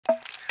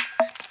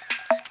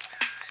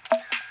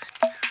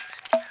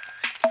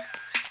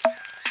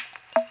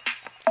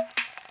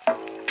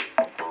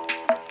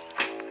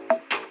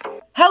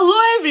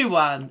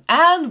everyone,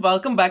 and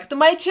welcome back to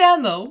my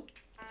channel.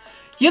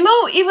 You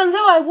know, even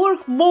though I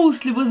work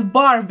mostly with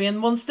Barbie and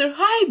Monster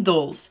High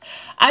dolls,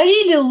 I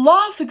really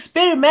love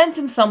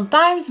experimenting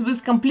sometimes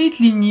with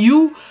completely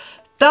new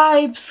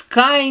types,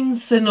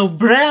 kinds,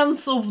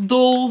 brands of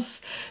dolls,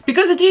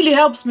 because it really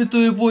helps me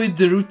to avoid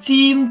the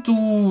routine,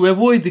 to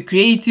avoid the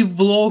creative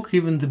block,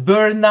 even the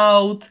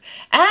burnout.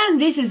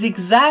 And this is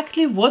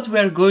exactly what we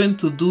are going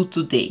to do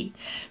today,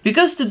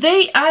 because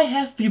today I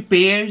have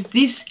prepared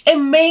this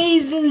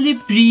amazingly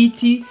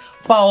pretty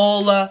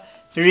Paola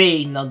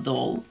Reina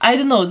doll. I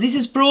don't know, this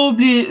is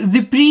probably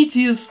the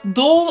prettiest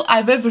doll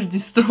I've ever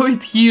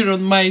destroyed here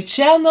on my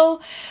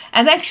channel,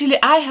 and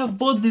actually I have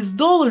bought this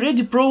doll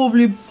already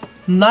probably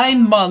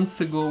 9 months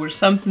ago or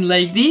something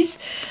like this,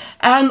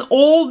 and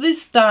all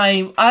this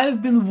time I've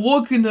been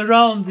walking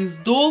around this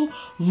doll,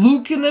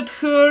 looking at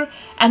her,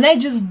 and I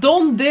just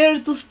don't dare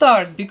to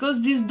start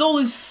because this doll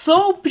is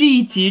so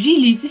pretty.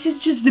 Really, this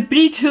is just the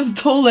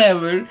prettiest doll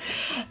ever,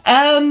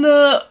 and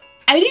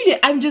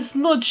I'm just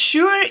not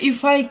sure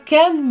if I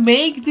can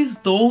make this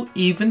doll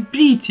even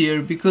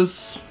prettier,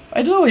 because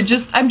I don't know,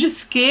 I'm just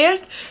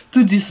scared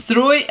to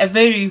destroy a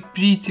very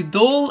pretty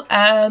doll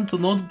and to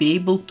not be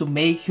able to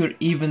make her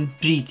even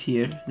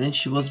prettier than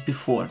she was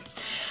before.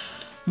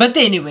 But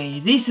anyway,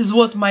 this is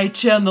what my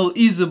channel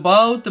is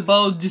about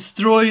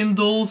destroying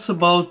dolls,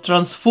 about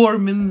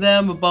transforming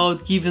them,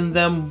 about giving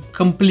them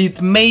complete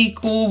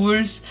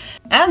makeovers.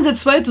 And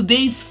that's why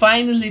today it's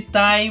finally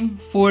time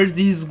for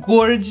this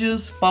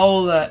gorgeous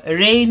Paola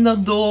Reina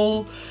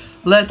doll.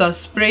 Let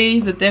us pray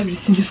that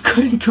everything is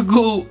going to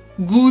go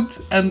good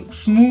and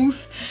smooth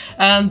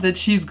and that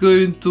she's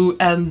going to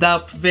end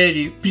up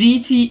very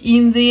pretty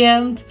in the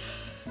end.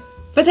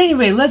 But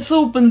anyway, let's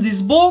open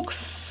this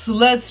box,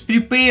 let's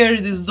prepare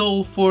this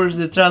doll for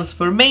the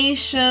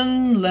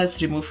transformation,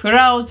 let's remove her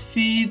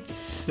outfit,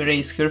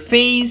 erase her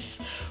face,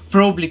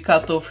 probably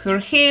cut off her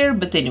hair,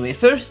 but anyway,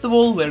 first of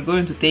all, we're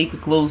going to take a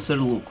closer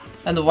look.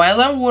 And while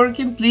I'm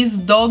working, please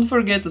don't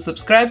forget to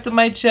subscribe to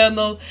my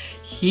channel,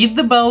 hit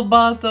the bell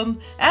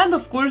button, and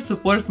of course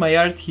support my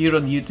art here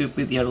on YouTube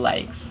with your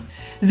likes.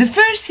 The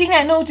first thing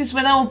I noticed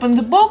when I opened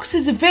the box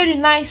is a very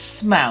nice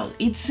smell.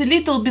 It's a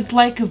little bit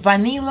like a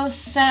vanilla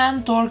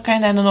scent or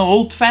kind of, I don't know,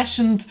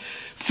 old-fashioned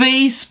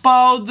face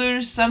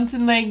powder,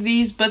 something like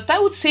this, but I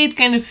would say it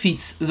kind of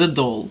fits the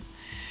doll.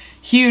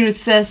 Here it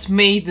says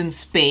made in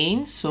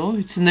Spain, so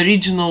it's an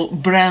original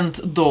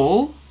brand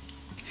doll.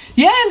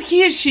 Yeah, and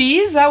here she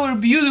is, our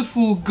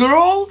beautiful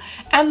girl,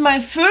 and my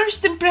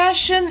first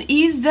impression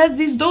is that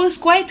this doll is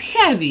quite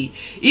heavy.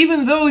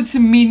 Even though it's a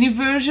mini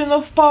version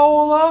of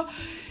Paola,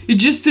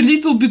 it's just a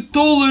little bit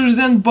taller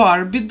than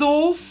Barbie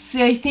dolls.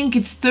 I think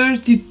it's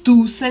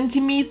 32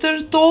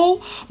 centimeters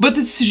tall, but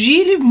it's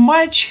really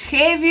much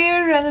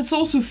heavier, and it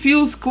also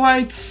feels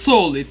quite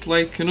solid,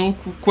 like, you know,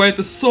 quite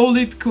a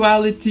solid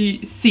quality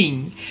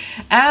thing.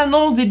 And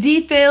all the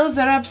details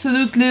are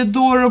absolutely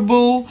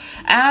adorable,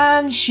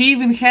 and she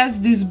even has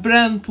this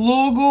brand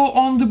logo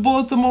on the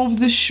bottom of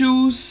the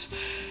shoes.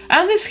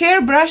 And this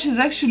hairbrush is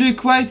actually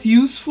quite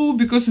useful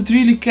because it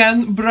really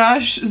can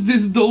brush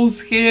this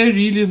doll's hair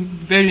really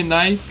very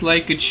nice,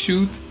 like it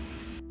should.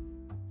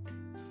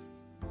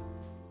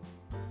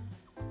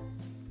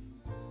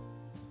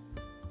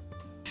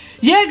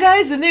 Yeah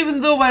guys, and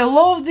even though I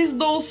love this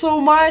doll so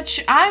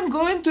much, I'm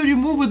going to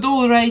remove a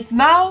doll right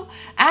now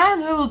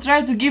and I will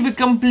try to give a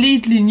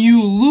completely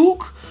new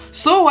look.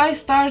 So I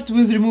start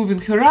with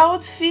removing her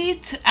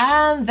outfit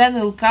and then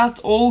I'll cut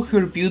all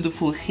her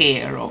beautiful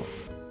hair off.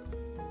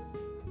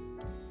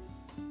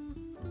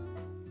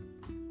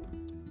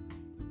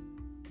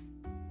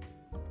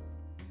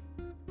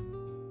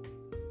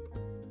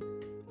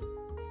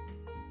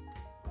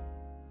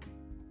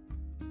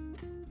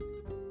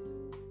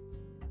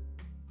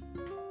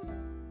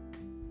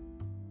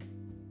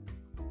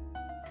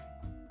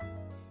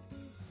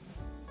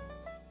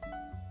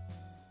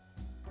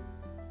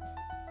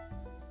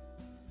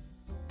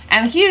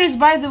 And here is,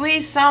 by the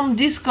way, some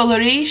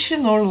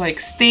discoloration or like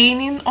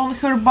staining on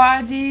her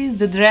body.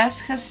 The dress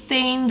has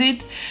stained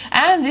it,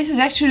 and this is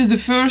actually the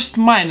first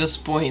minus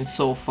point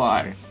so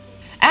far.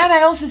 And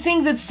I also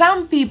think that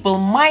some people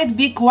might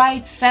be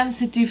quite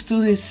sensitive to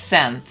this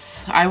scent.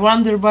 I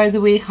wonder, by the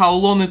way, how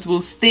long it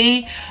will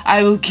stay.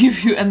 I will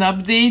give you an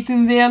update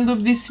in the end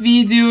of this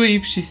video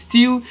if she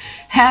still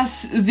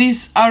has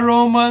this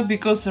aroma,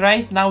 because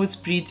right now it's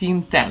pretty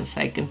intense,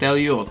 I can tell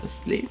you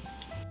honestly.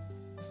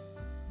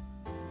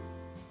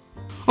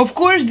 Of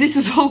course, this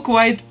is all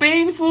quite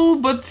painful,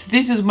 but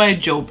this is my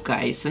job,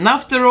 guys. And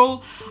after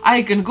all,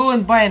 I can go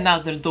and buy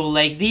another doll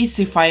like this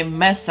if I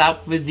mess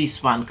up with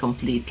this one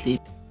completely.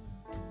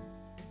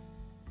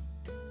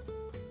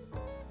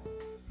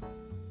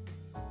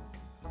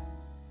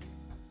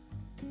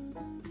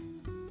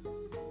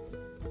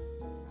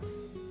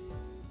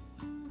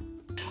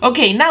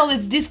 Okay, now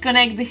let's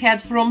disconnect the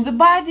head from the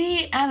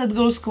body, and it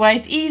goes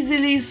quite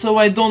easily, so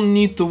I don't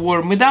need to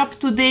warm it up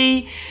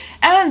today.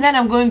 And then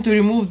I'm going to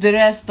remove the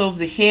rest of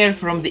the hair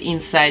from the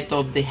inside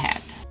of the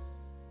head.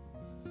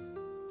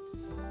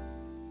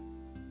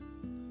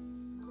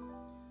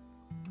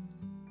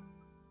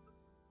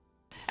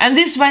 And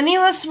this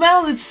vanilla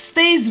smell, it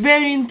stays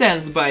very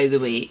intense, by the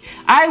way.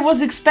 I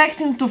was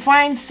expecting to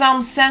find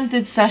some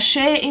scented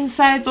sachet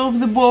inside of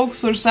the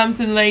box or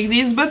something like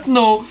this, but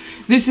no,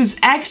 this is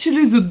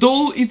actually the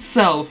doll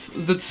itself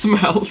that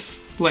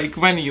smells like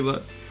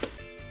vanilla.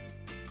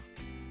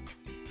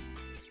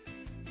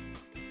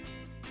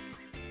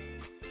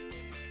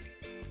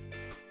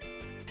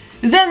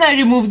 Then I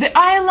remove the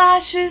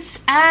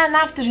eyelashes, and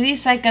after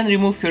this I can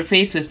remove her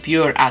face with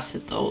pure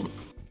acetone.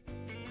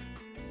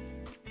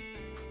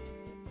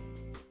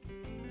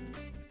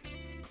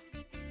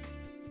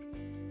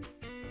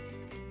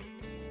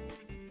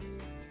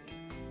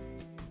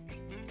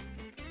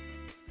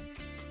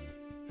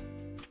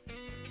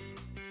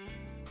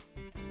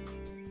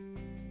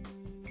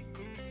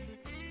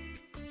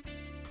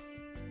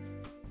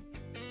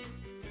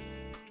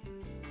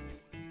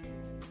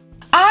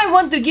 I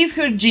want to give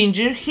her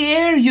ginger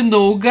hair, you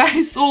know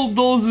guys, all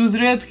dolls with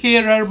red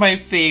hair are my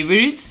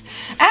favorites.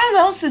 And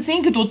I also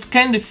think it would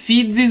kind of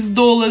fit this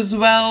doll as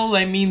well,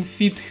 I mean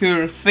fit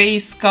her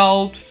face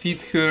sculpt,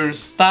 fit her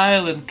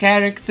style and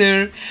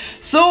character.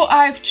 So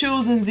I've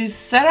chosen this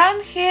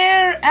saran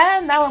hair,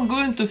 and now I'm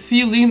going to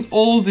fill in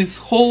all these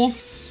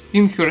holes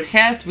in her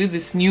head with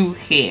this new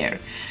hair.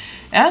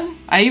 And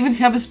I even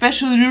have a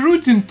special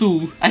rerooting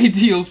tool,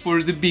 ideal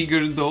for the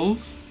bigger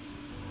dolls.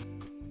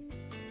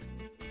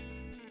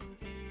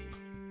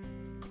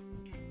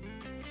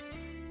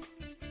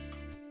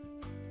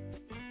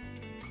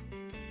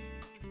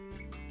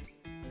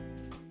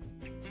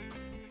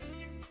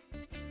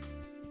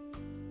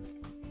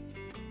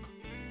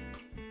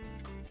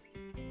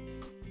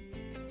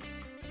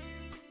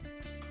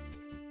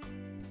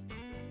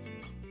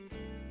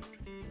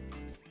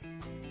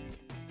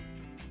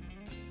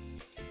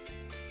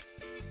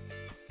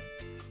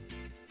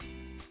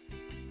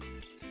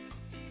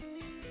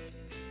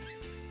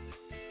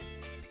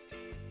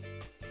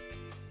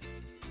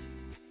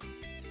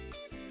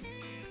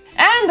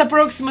 And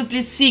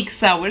approximately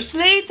 6 hours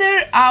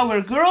later,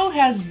 our girl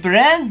has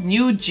brand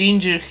new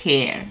ginger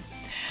hair.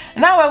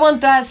 Now I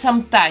want to add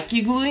some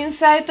tacky glue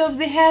inside of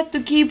the head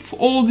to keep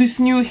all this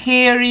new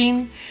hair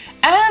in,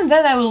 and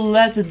then I will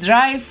let it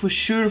dry for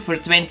sure for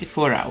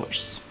 24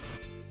 hours.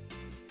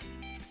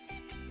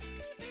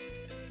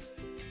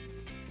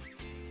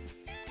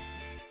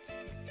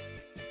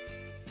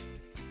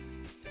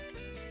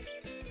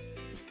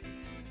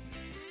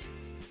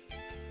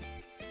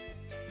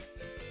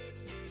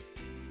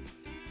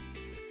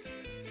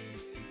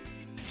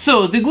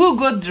 So the glue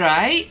got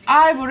dry,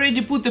 I've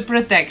already put a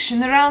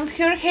protection around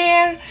her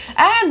hair,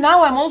 and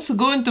now I'm also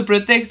going to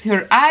protect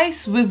her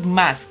eyes with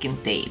masking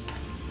tape.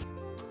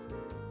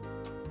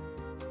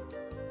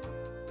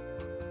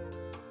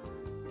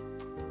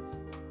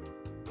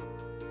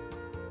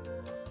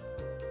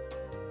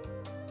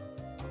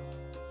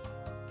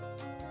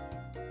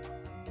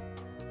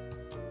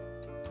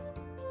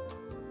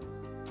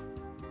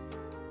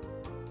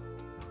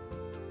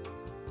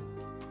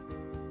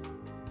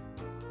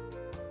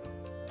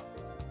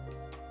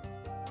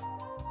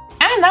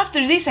 And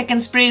after this I can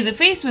spray the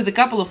face with a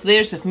couple of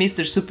layers of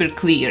Mr. Super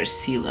Clear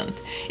sealant.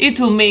 It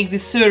will make the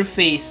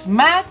surface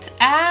matte,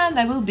 and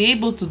I will be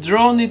able to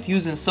draw on it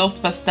using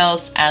soft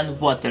pastels and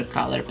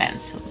watercolor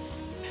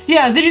pencils.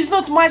 Yeah, there is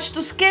not much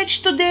to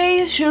sketch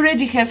today, she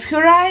already has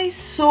her eyes,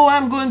 so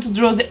I'm going to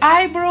draw the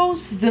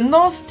eyebrows, the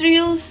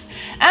nostrils,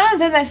 and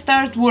then I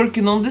start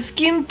working on the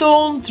skin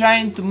tone,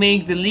 trying to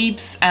make the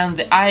lips and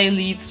the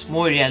eyelids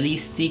more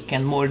realistic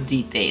and more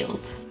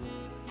detailed.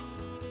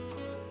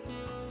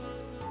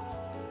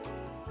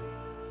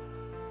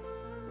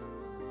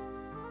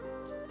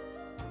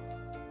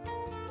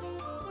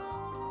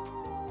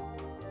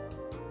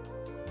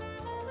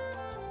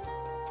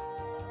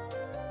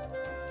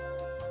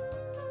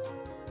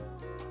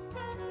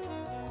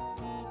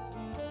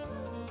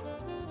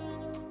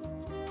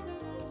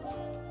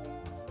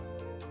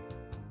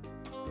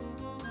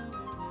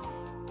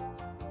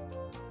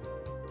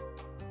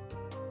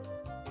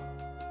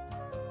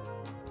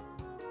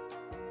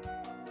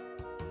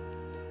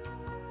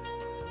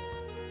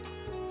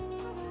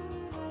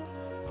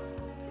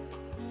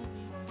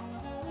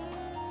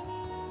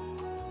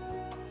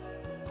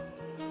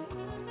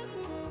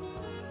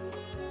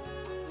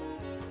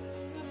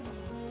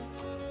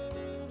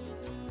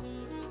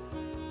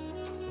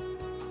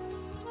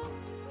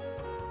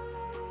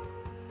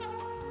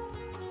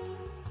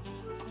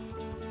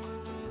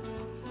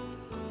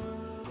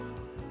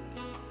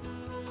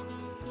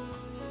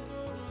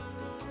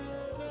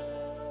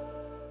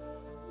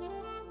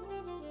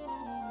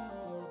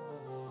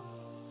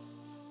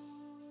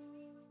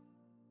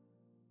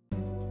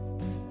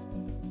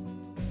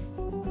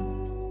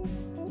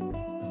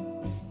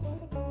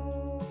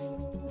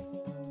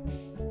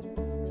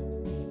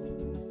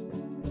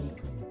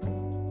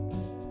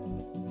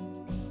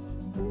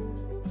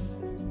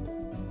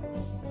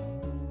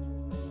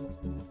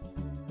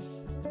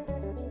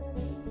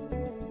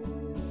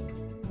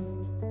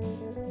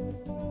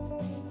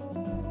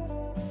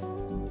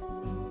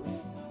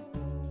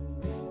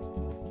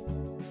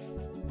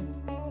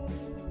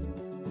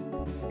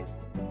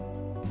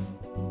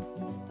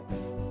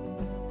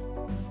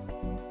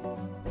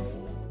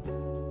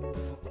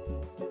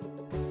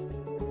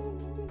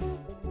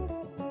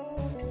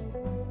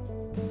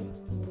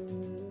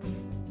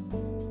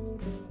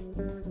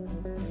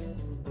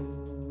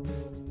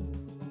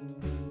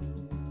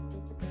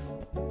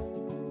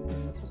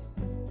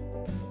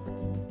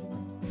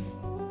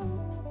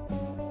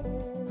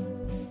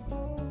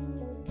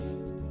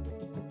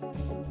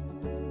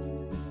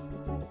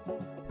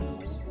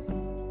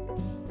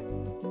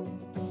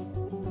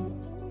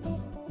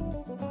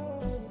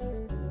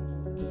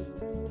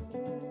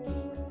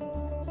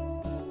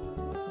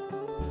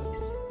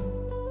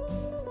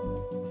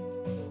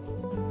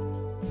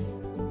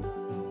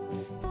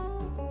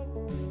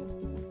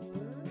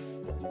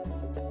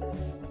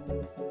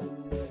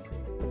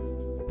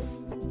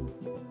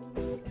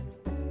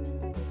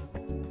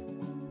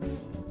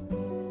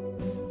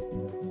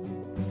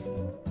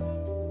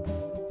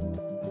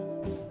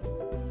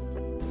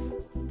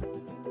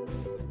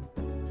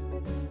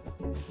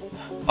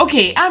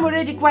 Okay, I'm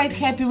already quite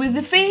happy with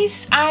the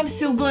face. I'm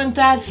still going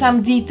to add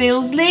some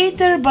details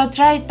later, but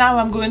right now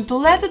I'm going to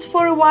let it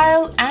for a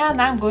while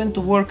and I'm going to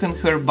work on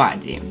her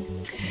body.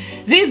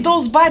 This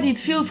doll's body, it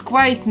feels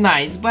quite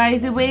nice, by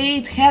the way.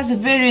 It has a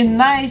very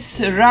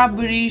nice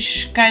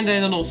rubberish, kinda, I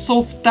don't know,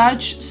 soft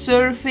touch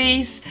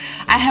surface.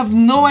 I have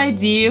no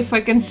idea if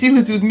I can seal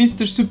it with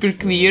Mr. Super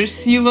Clear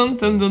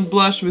sealant and then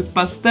blush with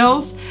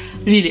pastels.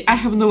 Really, I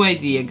have no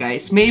idea,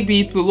 guys.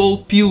 Maybe it will all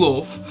peel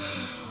off.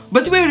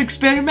 But we're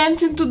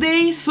experimenting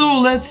today, so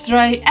let's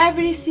try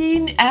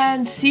everything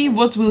and see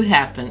what will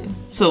happen.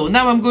 So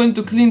now I'm going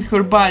to clean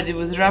her body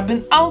with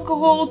rubbing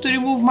alcohol to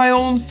remove my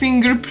own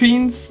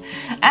fingerprints,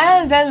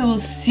 and then we'll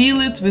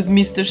seal it with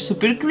Mr.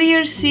 Super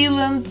Clear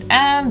sealant,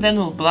 and then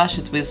we'll blush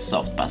it with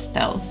soft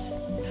pastels.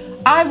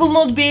 I will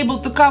not be able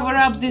to cover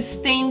up these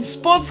stained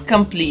spots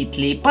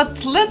completely,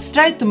 but let's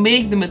try to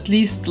make them at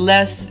least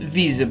less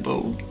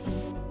visible.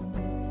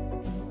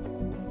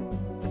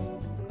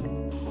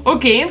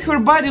 Okay, and her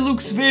body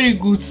looks very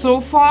good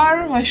so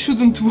far. I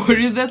shouldn't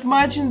worry that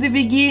much in the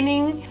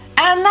beginning.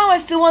 And now I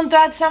still want to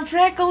add some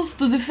freckles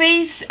to the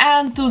face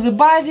and to the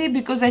body,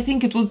 because I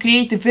think it will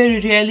create a very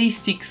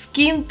realistic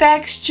skin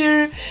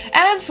texture.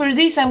 And for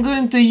this I'm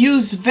going to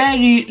use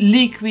very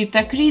liquid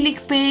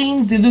acrylic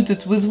paint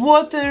diluted with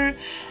water,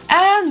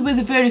 and with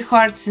a very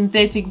hard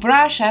synthetic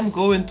brush I'm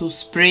going to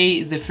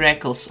spray the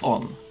freckles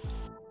on.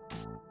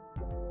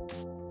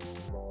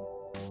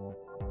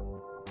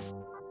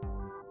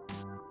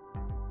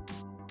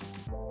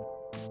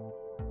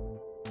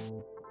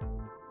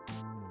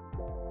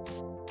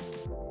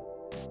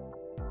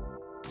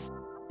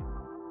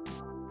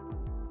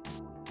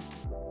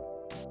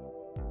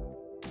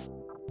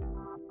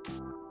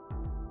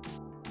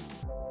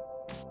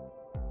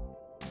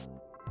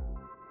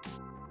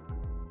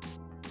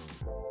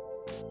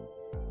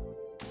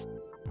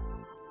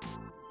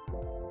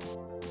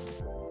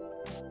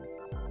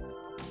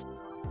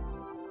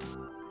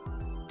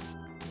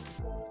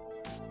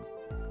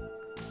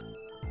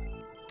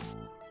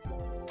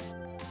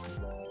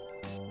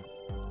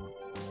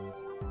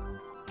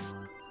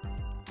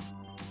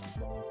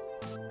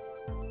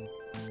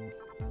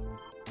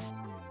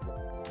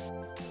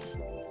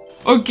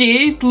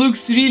 Okay, it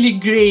looks really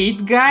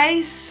great,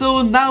 guys.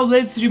 So now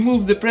let's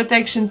remove the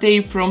protection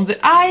tape from the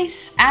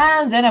eyes,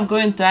 and then I'm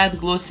going to add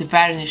glossy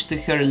varnish to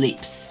her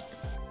lips.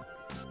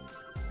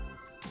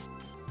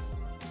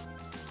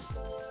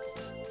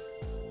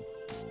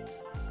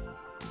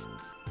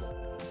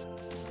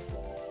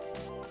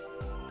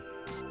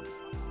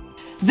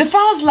 The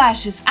false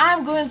lashes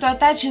I'm going to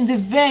attach in the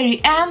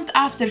very end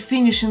after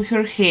finishing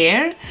her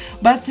hair,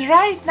 but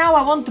right now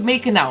I want to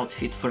make an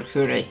outfit for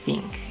her, I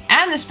think.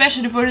 And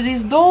especially for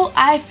this doll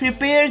I've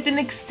prepared an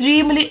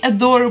extremely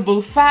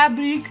adorable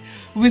fabric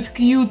with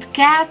cute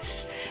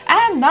cats,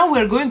 and now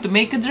we're going to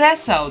make a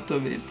dress out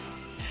of it.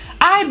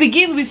 I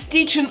begin with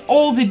stitching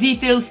all the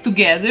details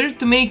together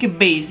to make a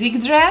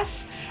basic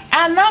dress,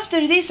 and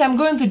after this I'm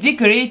going to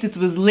decorate it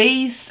with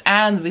lace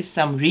and with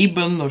some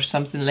ribbon or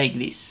something like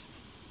this.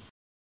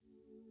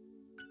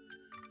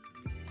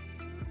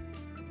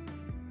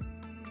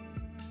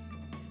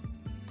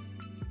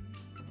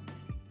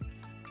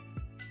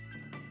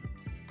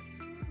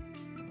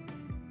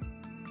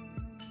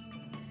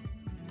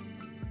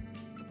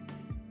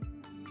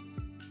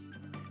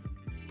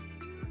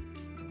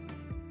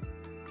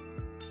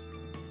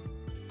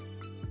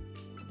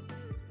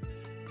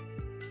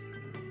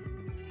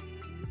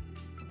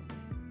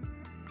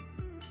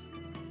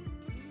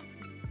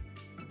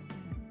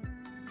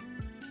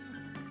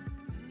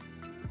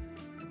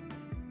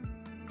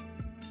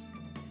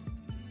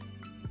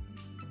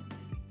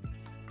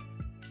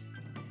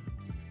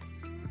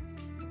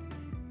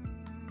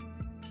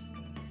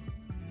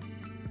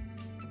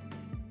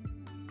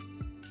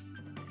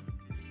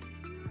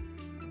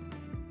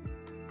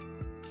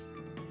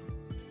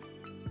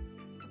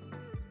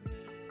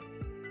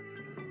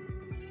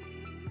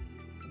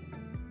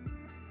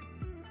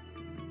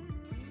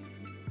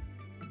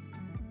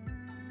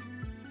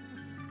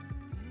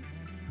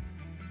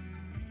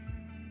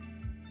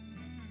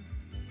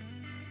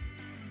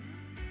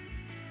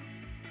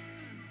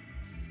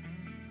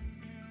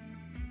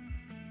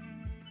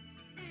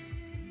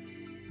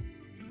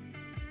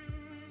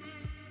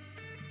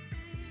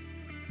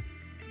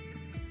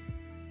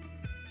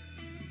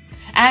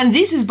 And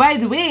this is, by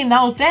the way, an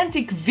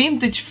authentic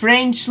vintage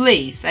French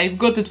lace. I've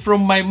got it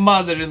from my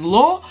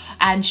mother-in-law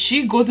and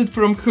she got it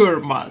from her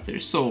mother.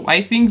 So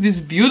I think this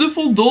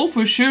beautiful doll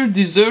for sure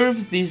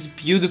deserves this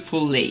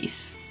beautiful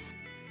lace.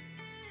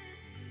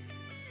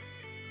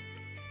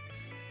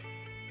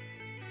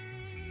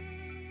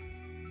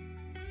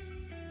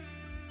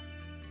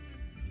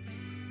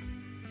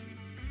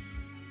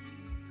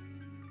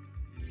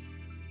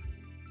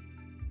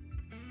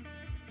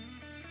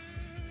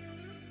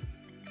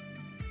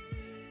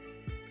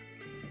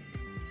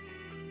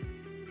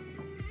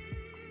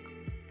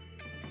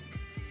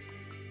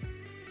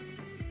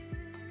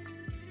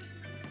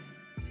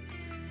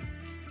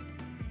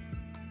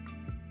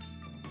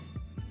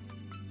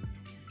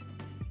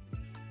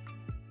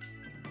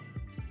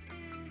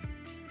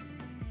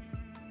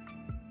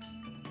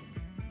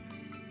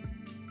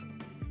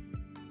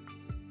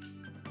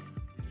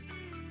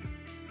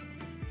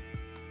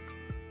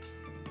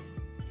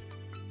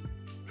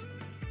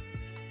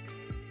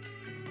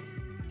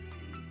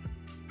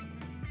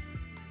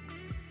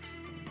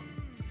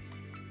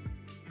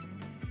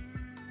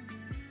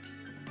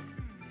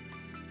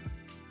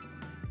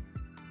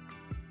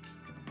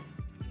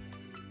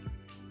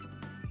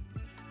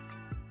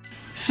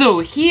 So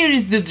here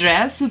is the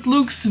dress. It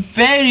looks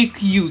very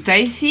cute,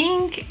 I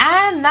think.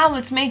 And now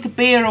let's make a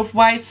pair of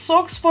white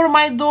socks for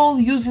my doll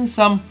using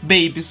some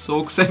baby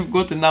socks I've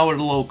got in our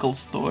local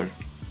store.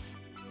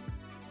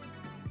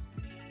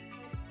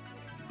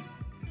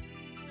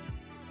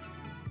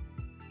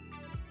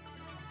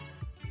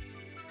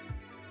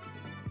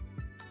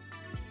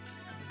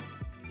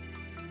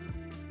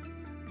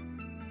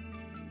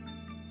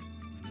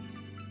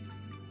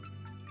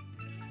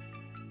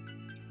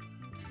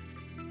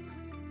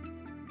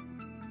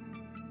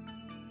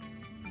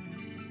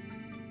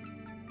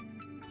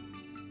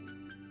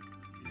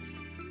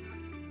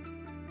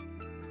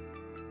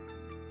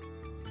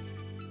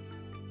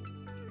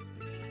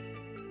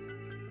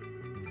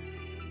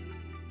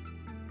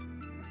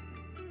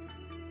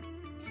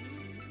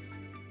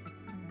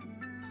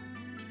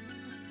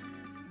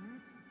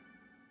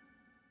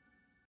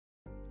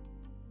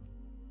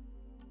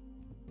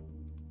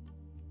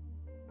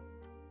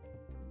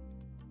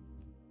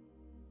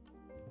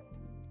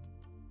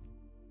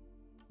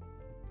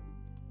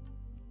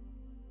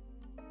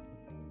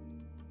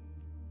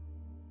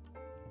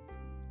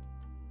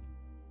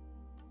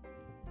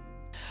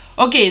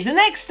 Okay, the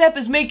next step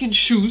is making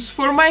shoes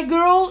for my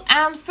girl,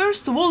 and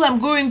first of all I'm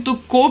going to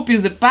copy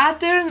the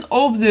pattern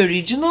of the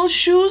original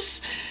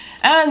shoes.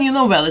 And you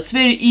know, well, it's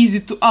very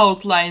easy to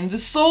outline the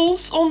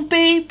soles on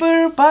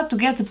paper, but to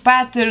get a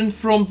pattern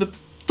from the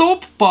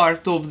top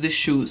part of the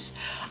shoes,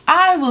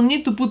 I will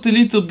need to put a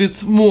little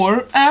bit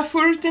more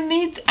effort in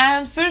it,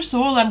 and first of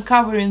all I'm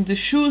covering the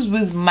shoes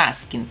with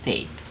masking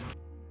tape.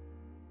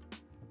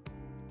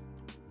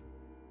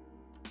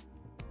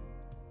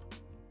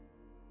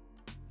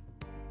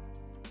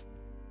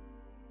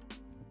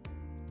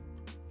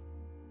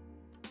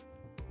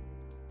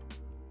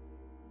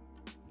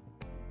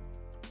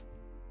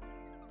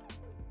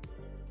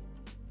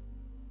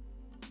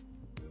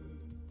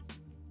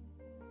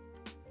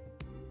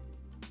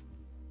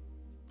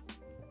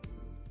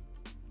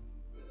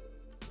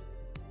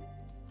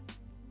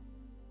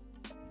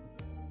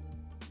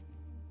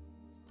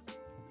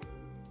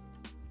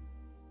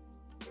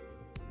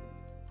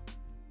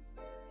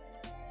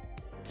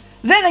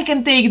 Then I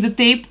can take the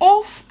tape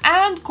off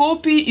and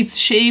copy its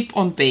shape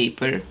on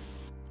paper.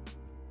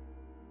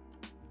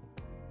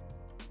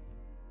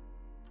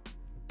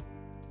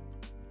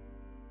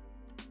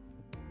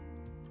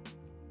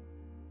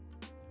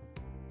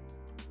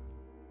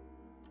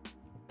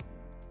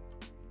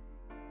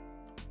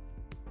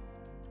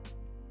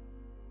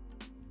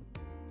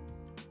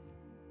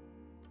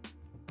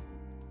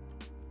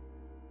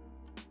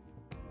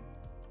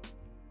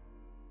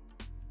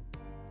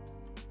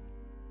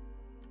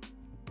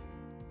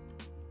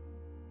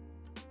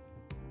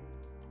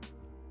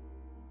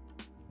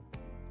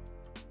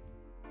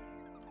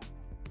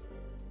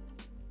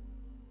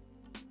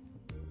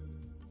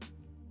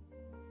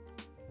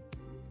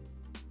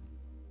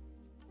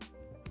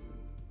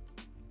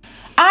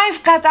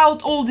 I've cut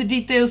out all the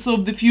details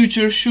of the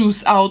future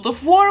shoes out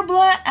of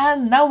Warbler,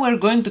 and now we're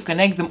going to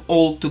connect them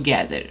all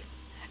together.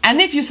 And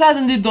if you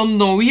suddenly don't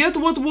know yet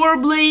what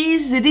Warbler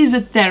is, it is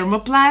a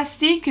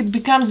thermoplastic. It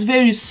becomes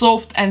very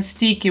soft and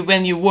sticky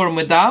when you warm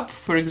it up,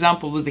 for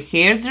example with a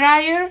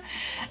hairdryer,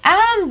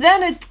 and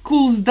then it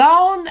cools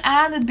down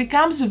and it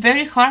becomes a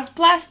very hard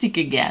plastic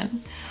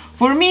again.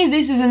 For me,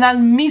 this is an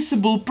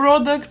unmissable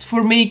product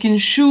for making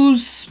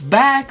shoes,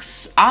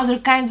 bags, other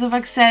kinds of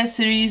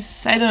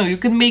accessories. I don't know, you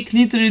can make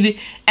literally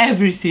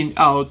everything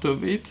out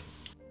of it.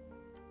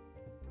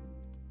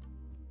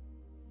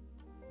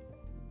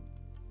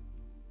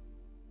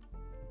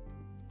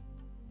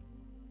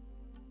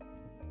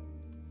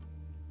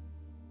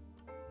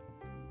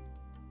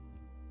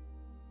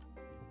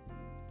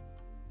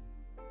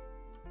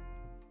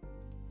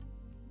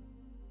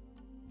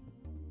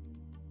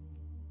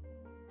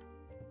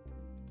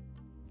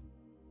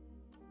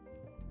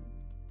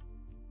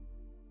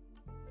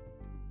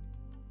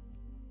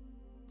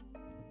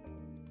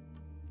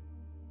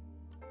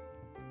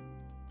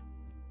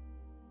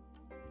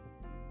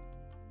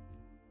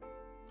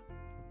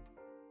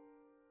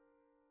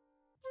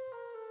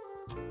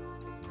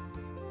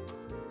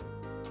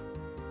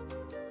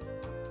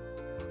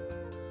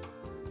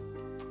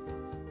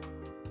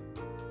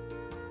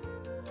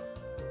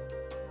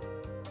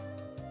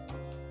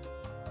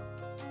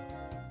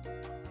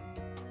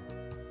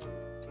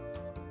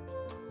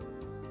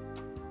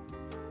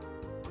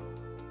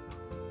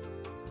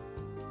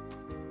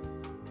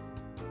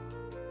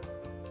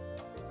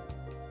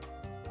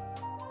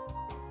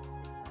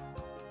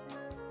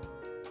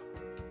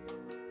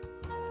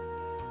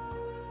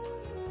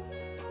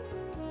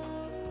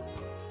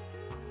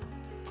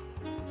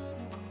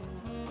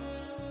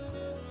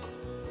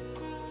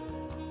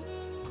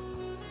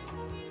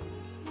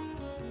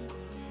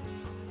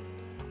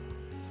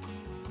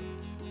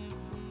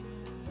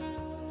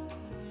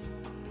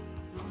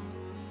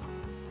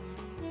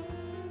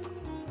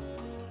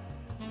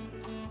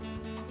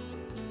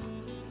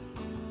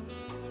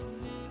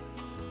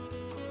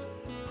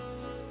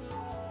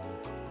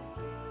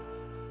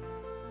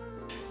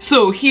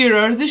 So here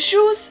are the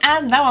shoes,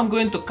 and now I'm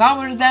going to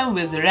cover them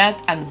with red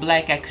and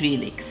black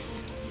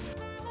acrylics.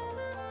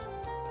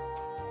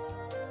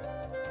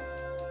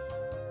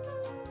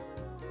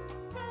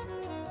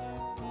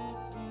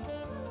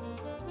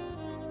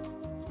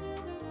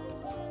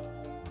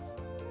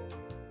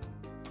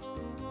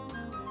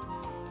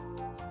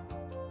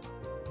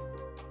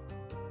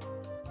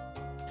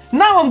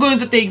 Now I'm going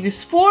to take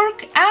this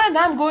fork and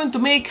I'm going to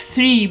make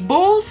 3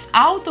 bows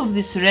out of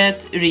this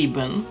red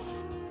ribbon.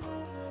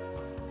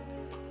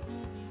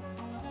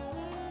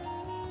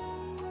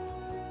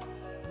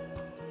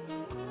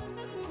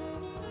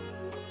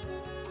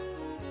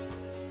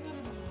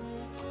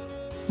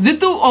 The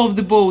 2 of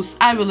the bows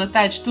I will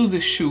attach to the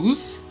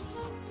shoes.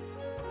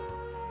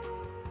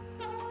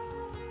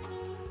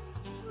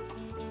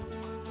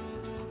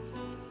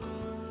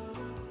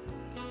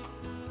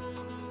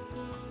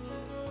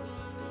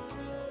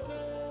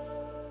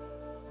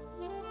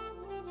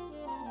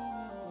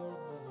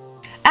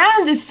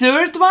 And the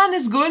 3rd one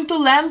is going to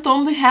land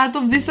on the head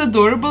of this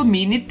adorable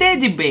mini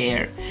teddy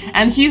bear.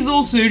 And he's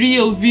also a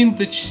real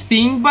vintage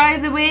thing, by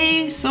the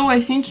way, so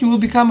I think he will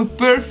become a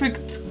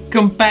perfect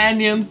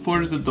companion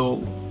for the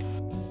doll.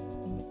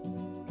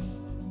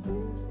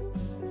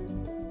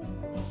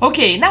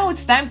 Okay, now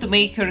it's time to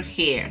make her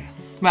hair.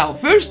 Well,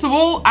 first of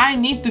all, I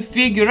need to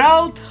figure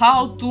out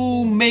how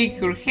to make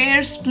her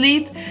hair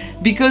split,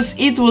 because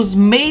it was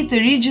made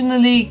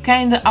originally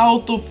kinda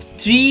out of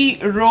 3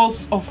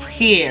 rows of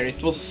hair.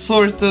 It was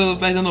sort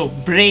of, I don't know,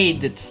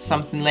 braided,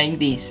 something like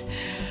this.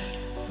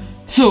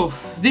 So,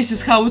 this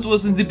is how it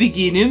was in the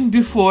beginning,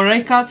 before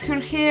I cut her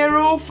hair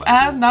off,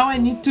 and now I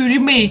need to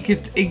remake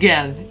it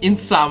again in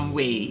some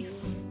way.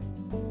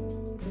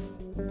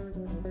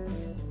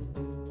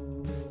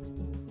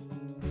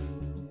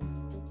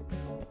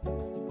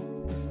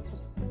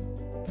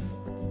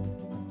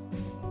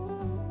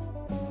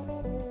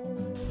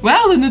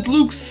 Well, and it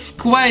looks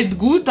quite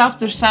good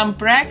after some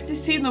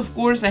practicing. Of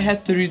course, I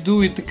had to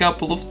redo it a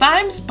couple of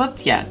times,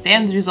 but yeah, the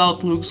end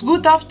result looks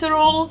good after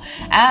all.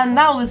 And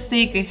now let's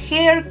take a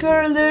hair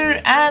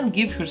curler and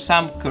give her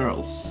some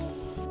curls.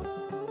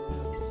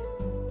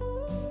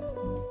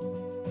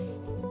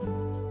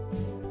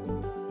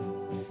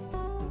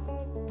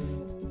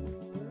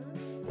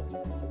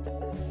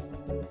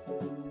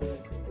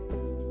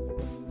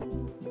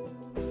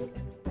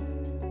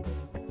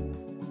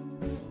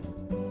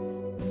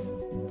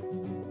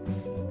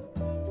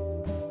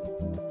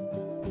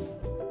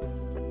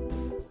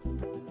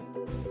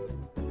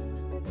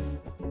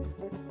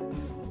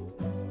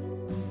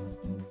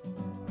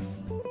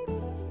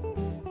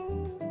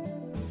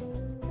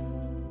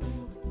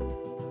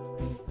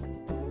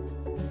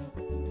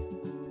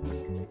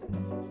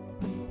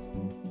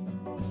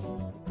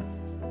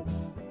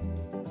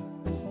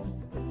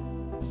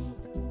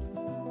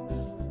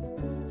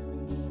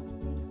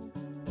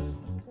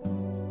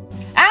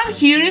 And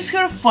here is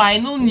her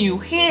final new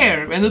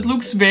hair, and it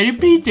looks very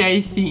pretty,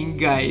 I think,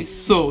 guys.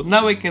 So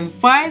now I can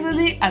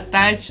finally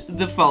attach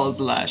the false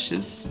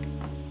lashes.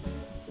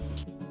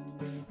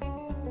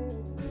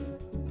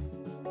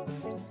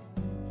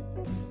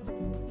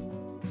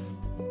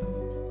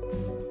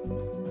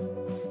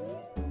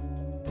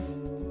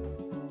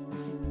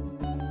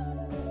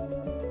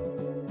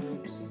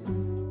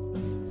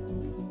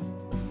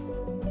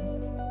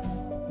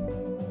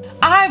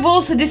 I've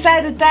also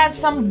decided to add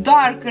some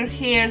darker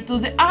hair to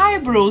the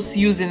eyebrows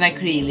using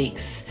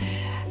acrylics.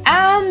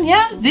 And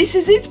yeah, this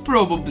is it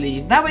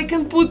probably. Now I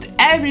can put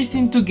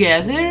everything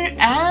together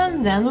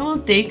and then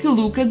we'll take a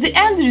look at the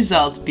end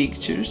result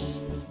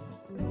pictures.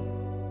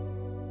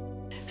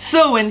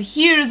 So, and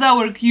here's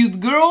our cute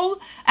girl,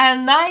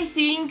 and I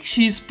think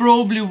she's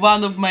probably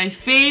one of my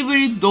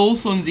favorite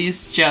dolls on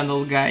this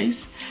channel,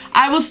 guys.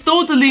 I was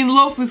totally in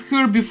love with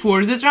her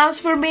before the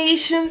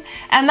transformation,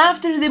 and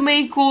after the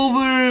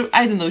makeover,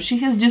 I don't know, she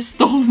has just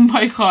stolen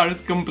my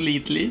heart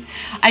completely.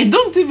 I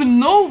don't even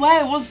know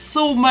why I was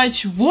so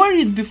much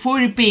worried before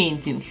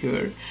repainting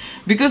her,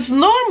 because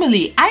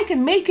normally I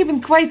can make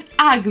even quite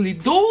ugly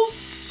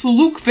dolls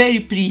look very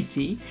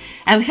pretty,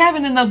 and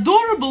having an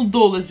adorable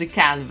doll as a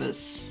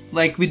canvas,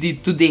 like we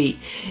did today,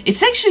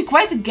 it's actually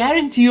quite a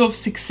guarantee of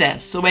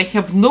success, so I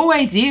have no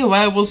idea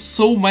why I was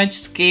so much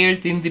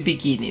scared in the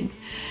beginning.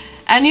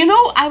 And you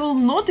know, I will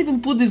not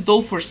even put this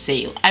doll for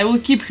sale. I will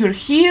keep her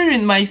here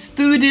in my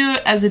studio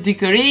as a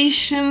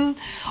decoration.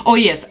 Oh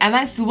yes, and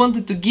I still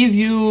wanted to give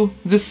you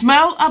the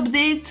smell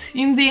update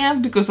in the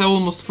end, because I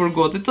almost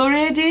forgot it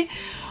already.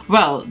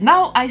 Well,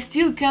 now I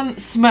still can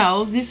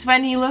smell this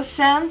vanilla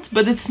scent,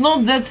 but it's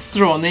not that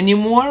strong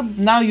anymore.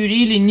 Now you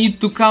really need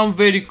to come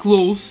very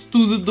close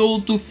to the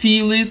doll to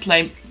feel it.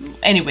 Like,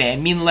 anyway, I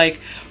mean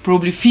like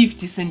probably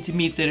 50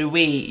 centimeters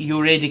away you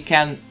already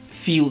can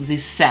feel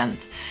this scent.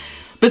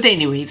 But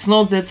anyway, it's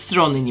not that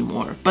strong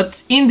anymore.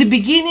 But in the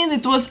beginning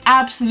it was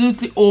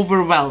absolutely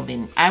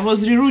overwhelming. I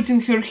was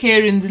rerooting her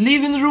hair in the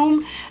living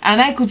room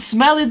and I could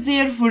smell it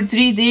there for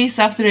 3 days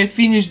after I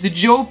finished the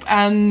job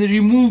and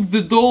removed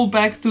the doll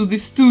back to the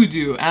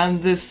studio,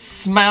 and the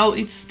smell,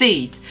 it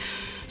stayed.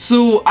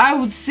 So I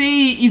would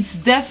say it's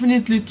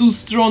definitely too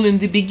strong in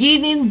the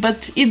beginning,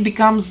 but it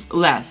becomes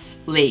less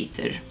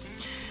later.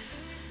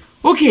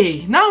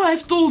 Okay, now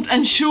I've told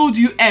and showed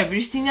you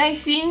everything, I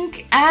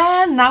think,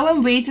 and now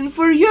I'm waiting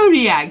for your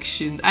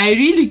reaction. I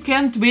really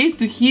can't wait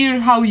to hear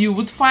how you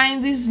would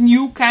find this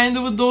new kind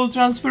of a doll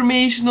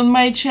transformation on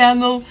my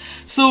channel.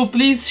 So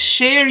please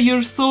share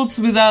your thoughts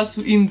with us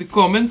in the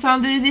comments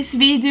under this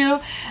video.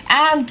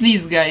 And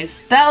please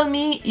guys, tell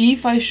me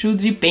if I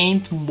should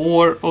repaint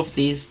more of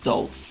these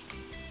dolls.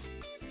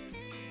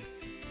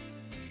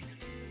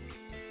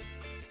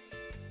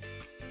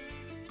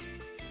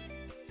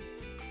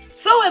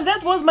 So, and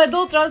that was my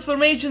doll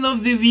transformation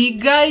of the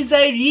week, guys.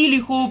 I really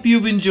hope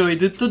you've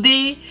enjoyed it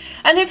today.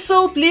 And if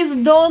so, please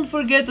don't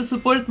forget to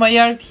support my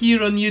art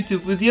here on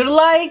YouTube with your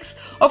likes.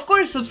 Of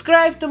course,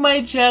 subscribe to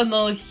my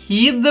channel,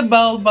 hit the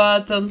bell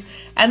button.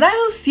 And I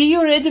will see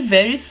you already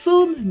very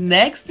soon,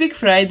 next week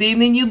Friday,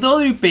 in a new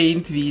doll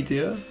repaint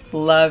video.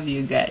 Love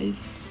you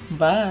guys.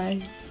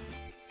 Bye.